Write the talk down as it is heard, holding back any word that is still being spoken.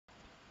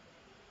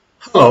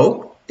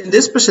Hello, in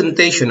this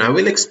presentation I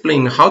will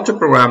explain how to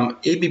program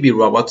ABB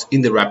Robots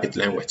in the Rapid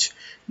language.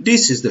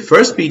 This is the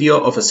first video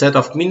of a set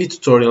of mini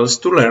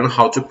tutorials to learn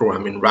how to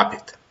program in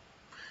Rapid.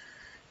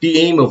 The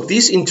aim of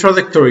this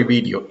introductory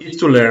video is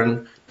to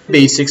learn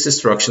basic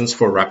instructions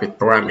for Rapid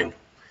programming.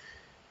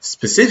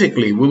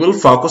 Specifically, we will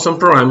focus on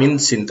programming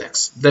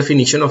syntax,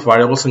 definition of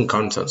variables and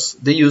constants,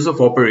 the use of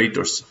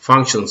operators,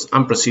 functions,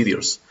 and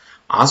procedures,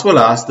 as well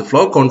as the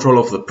flow control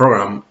of the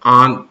program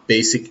and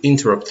basic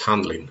interrupt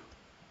handling.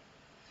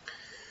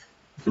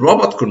 The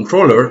robot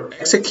controller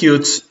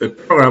executes a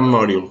program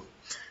module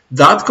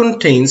that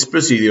contains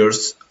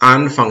procedures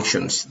and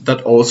functions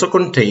that also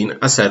contain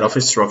a set of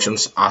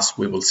instructions, as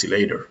we will see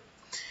later.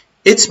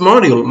 Each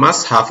module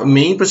must have a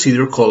main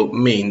procedure called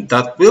main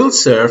that will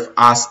serve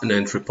as an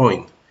entry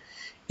point.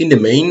 In the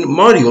main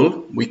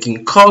module, we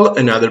can call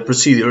another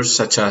procedure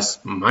such as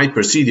my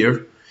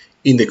procedure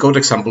in the code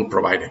example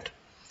provided.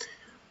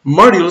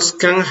 Modules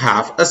can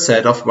have a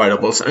set of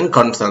variables and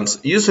constants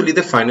usually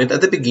defined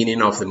at the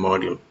beginning of the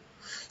module,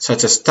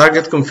 such as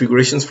target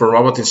configurations for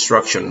robot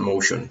instruction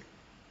motion.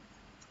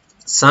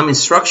 Some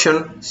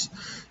instructions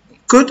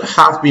could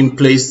have been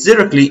placed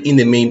directly in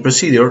the main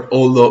procedure,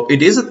 although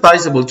it is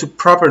advisable to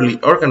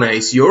properly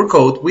organize your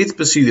code with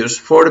procedures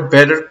for a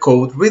better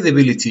code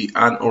readability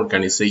and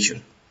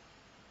organization.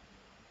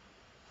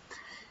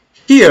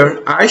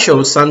 Here I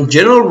show some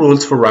general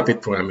rules for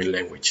Rapid programming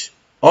language.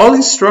 All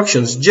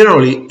instructions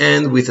generally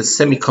end with a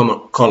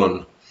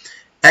semicolon,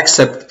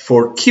 except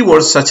for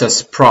keywords such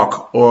as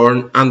proc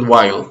or and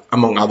while,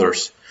 among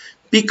others,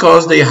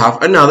 because they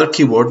have another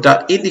keyword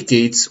that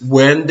indicates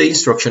when the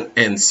instruction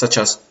ends, such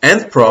as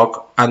end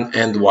proc and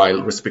end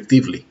while,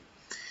 respectively.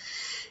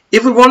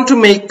 If we want to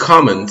make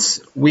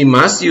comments, we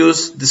must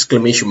use the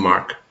exclamation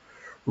mark.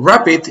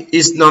 Rapid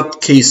is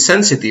not case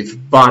sensitive,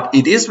 but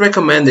it is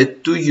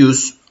recommended to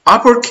use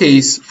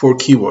uppercase for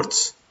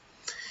keywords.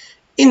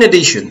 In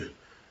addition,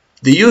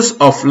 the use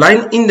of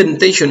line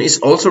indentation is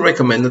also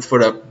recommended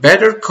for a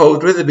better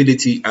code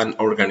readability and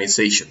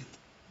organization.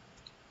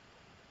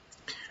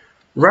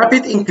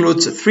 Rapid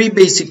includes three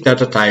basic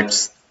data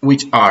types,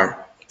 which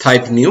are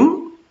type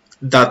num,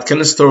 that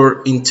can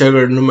store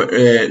integer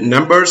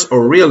numbers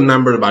or real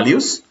number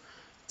values,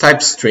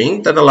 type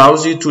string, that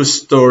allows you to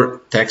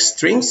store text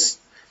strings,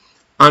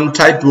 and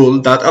type bool,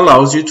 that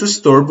allows you to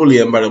store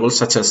Boolean variables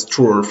such as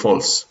true or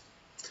false.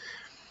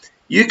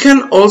 You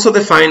can also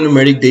define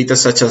numeric data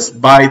such as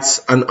bytes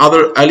and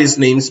other alias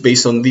names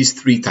based on these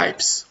three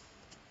types.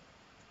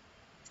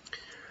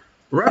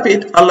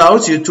 Rapid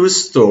allows you to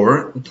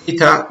store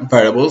data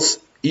variables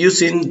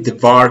using the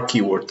var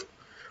keyword,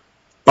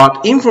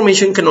 but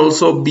information can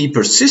also be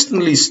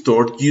persistently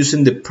stored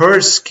using the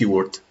pers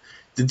keyword.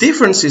 The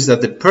difference is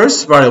that the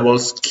pers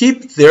variables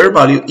keep their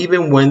value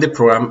even when the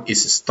program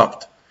is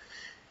stopped.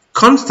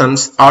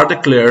 Constants are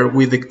declared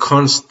with the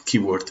const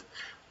keyword,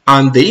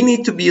 and they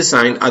need to be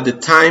assigned at the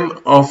time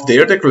of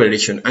their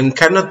declaration and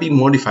cannot be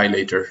modified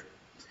later.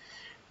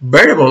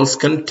 Variables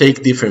can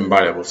take different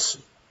variables.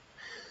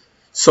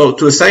 So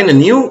to assign a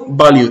new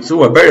value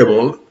to a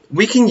variable,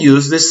 we can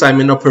use the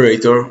assignment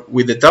operator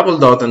with the double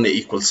dot and the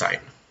equal sign.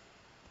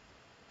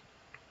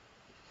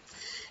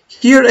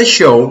 Here I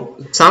show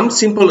some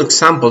simple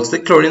examples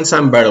declaring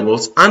some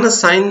variables and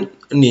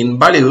assigning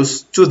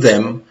values to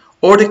them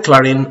or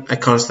declaring a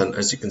constant,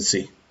 as you can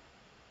see.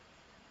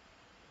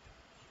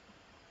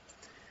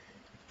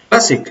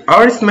 Classic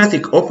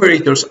arithmetic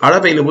operators are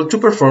available to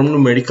perform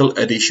numerical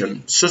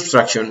addition,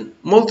 subtraction,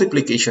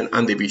 multiplication,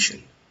 and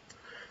division.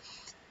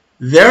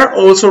 There are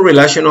also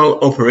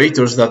relational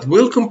operators that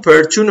will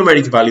compare two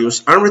numeric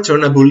values and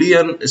return a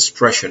Boolean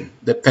expression,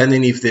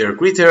 depending if they are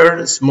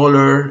greater,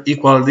 smaller,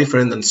 equal,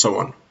 different, and so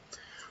on.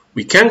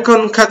 We can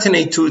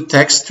concatenate two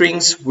text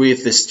strings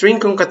with the string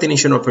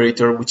concatenation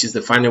operator, which is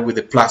defined with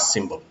the plus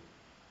symbol.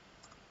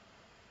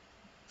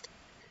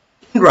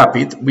 In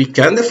Rapid, we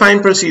can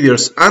define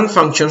procedures and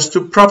functions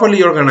to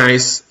properly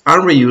organize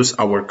and reuse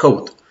our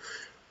code.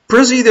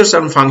 Procedures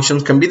and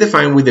functions can be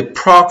defined with the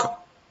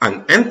proc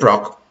and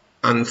endproc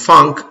and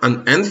func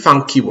and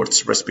endfunc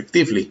keywords,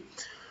 respectively.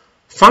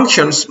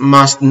 Functions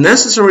must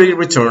necessarily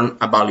return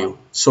a value,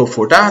 so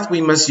for that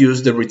we must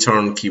use the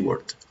return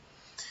keyword.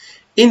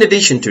 In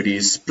addition to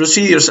this,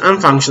 procedures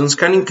and functions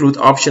can include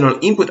optional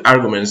input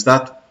arguments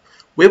that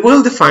we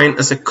will define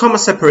as a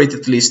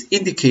comma-separated list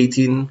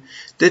indicating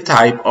the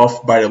type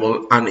of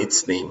variable and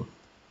its name.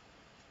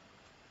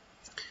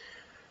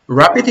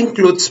 Rapid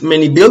includes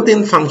many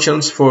built-in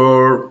functions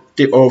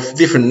of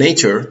different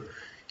nature.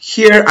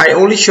 Here I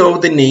only show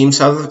the names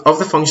of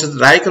the functions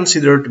that I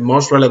consider the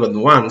most relevant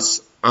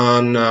ones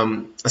and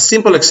a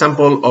simple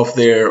example of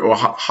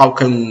how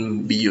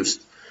can be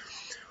used.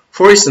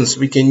 For instance,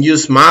 we can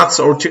use maths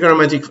or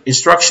trigonometric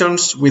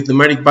instructions with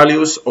numeric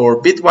values or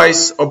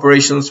bitwise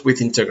operations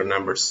with integer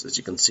numbers, as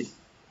you can see.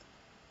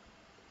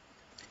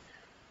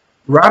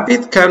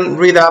 Rapid can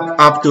read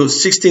up to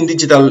 16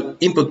 digital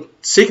input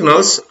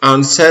signals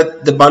and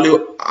set the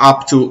value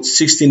up to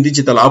 16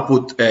 digital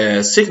output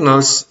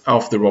signals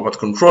of the robot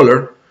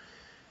controller.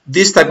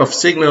 These type of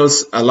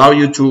signals allow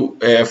you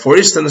to, for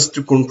instance,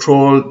 to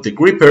control the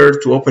gripper,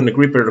 to open the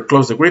gripper or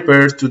close the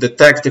gripper, to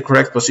detect the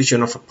correct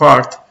position of a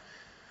part.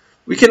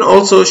 We can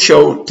also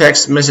show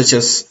text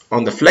messages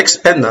on the flex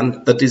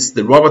pendant, that is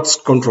the robot's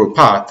control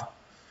pad,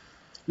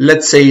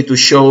 let's say to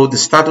show the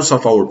status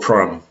of our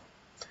program.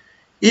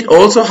 It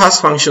also has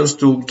functions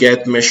to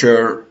get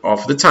measure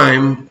of the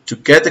time, to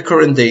get the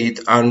current date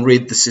and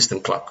read the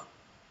system clock.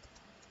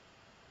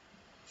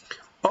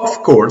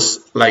 Of course,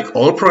 like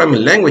all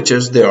programming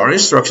languages, there are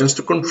instructions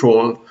to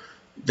control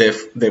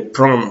the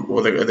program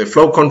or the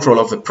flow control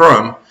of the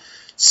program,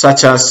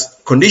 such as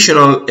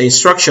conditional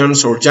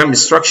instructions or jump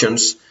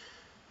instructions,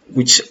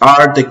 which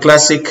are the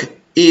classic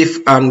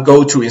if and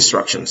go to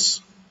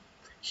instructions.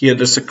 Here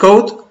there's a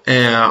code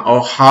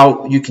of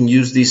how you can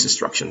use these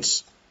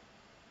instructions.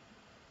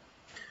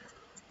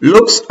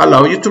 Loops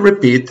allow you to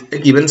repeat a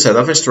given set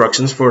of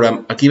instructions for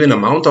a given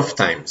amount of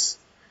times.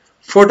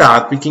 For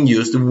that, we can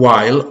use the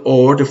while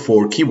or the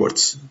for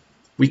keywords.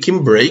 We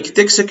can break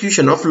the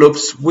execution of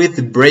loops with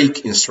the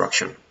break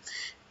instruction.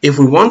 If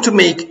we want to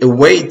make a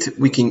wait,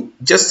 we can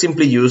just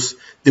simply use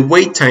the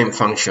wait time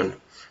function.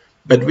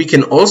 But we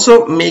can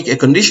also make a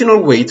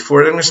conditional wait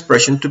for an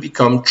expression to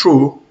become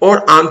true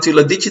or until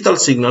a digital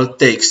signal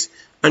takes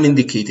an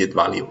indicated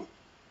value.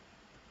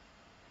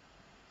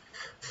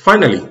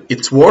 Finally,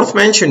 it's worth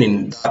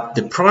mentioning that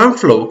the program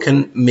flow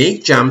can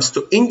make jumps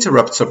to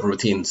interrupt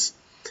subroutines.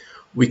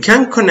 We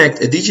can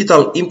connect a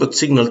digital input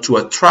signal to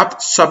a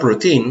trapped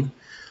subroutine,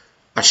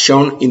 as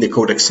shown in the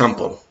code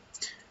example.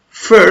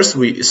 First,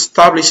 we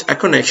establish a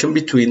connection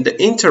between the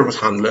interrupt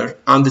handler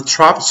and the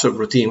trapped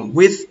subroutine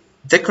with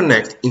the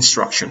connect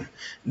instruction.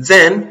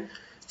 Then,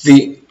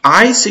 the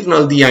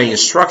iSignalDI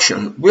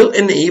instruction will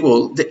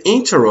enable the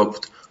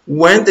interrupt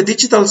when the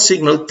digital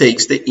signal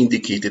takes the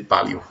indicated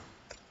value.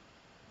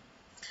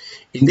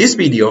 In this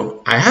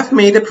video, I have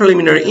made a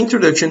preliminary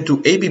introduction to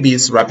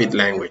ABB's rapid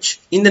language.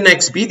 In the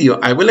next video,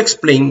 I will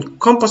explain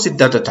composite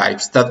data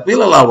types that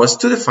will allow us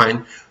to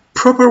define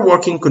proper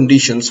working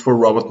conditions for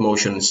robot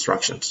motion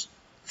instructions.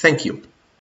 Thank you.